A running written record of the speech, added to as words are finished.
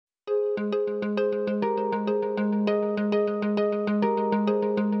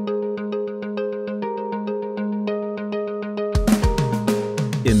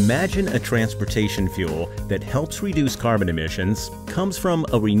Imagine a transportation fuel that helps reduce carbon emissions, comes from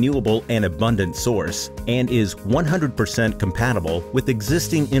a renewable and abundant source, and is 100% compatible with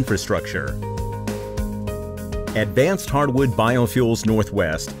existing infrastructure. Advanced Hardwood Biofuels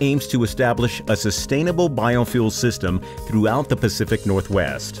Northwest aims to establish a sustainable biofuel system throughout the Pacific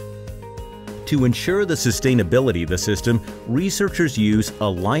Northwest. To ensure the sustainability of the system, researchers use a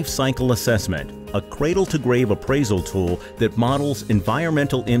life cycle assessment, a cradle-to-grave appraisal tool that models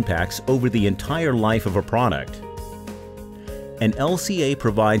environmental impacts over the entire life of a product. An LCA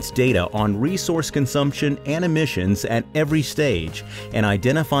provides data on resource consumption and emissions at every stage and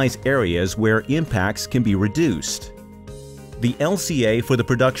identifies areas where impacts can be reduced. The LCA for the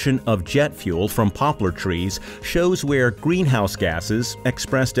production of jet fuel from poplar trees shows where greenhouse gases,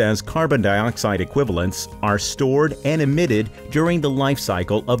 expressed as carbon dioxide equivalents, are stored and emitted during the life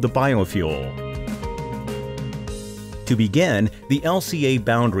cycle of the biofuel. To begin, the LCA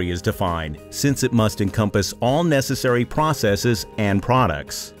boundary is defined, since it must encompass all necessary processes and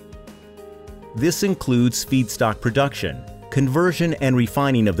products. This includes feedstock production, conversion and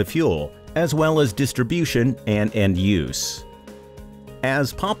refining of the fuel, as well as distribution and end use.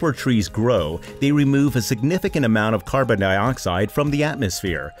 As poplar trees grow, they remove a significant amount of carbon dioxide from the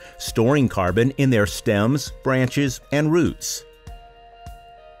atmosphere, storing carbon in their stems, branches, and roots.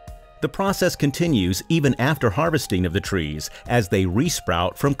 The process continues even after harvesting of the trees, as they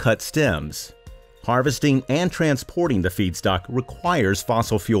resprout from cut stems. Harvesting and transporting the feedstock requires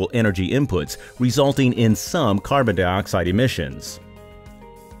fossil fuel energy inputs, resulting in some carbon dioxide emissions.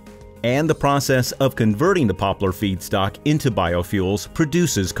 And the process of converting the poplar feedstock into biofuels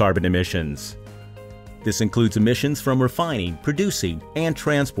produces carbon emissions. This includes emissions from refining, producing, and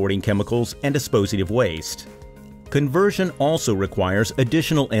transporting chemicals and disposing of waste. Conversion also requires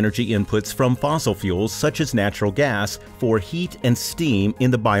additional energy inputs from fossil fuels such as natural gas for heat and steam in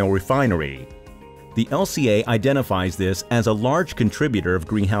the biorefinery. The LCA identifies this as a large contributor of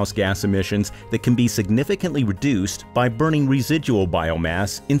greenhouse gas emissions that can be significantly reduced by burning residual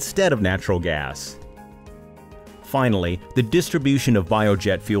biomass instead of natural gas. Finally, the distribution of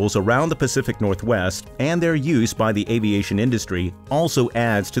biojet fuels around the Pacific Northwest and their use by the aviation industry also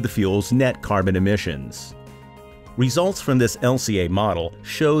adds to the fuel's net carbon emissions. Results from this LCA model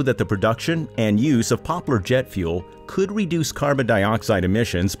show that the production and use of poplar jet fuel could reduce carbon dioxide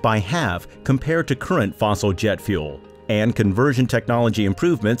emissions by half compared to current fossil jet fuel, and conversion technology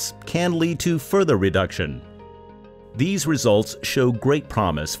improvements can lead to further reduction. These results show great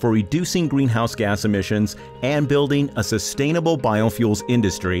promise for reducing greenhouse gas emissions and building a sustainable biofuels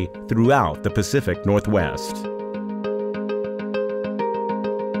industry throughout the Pacific Northwest.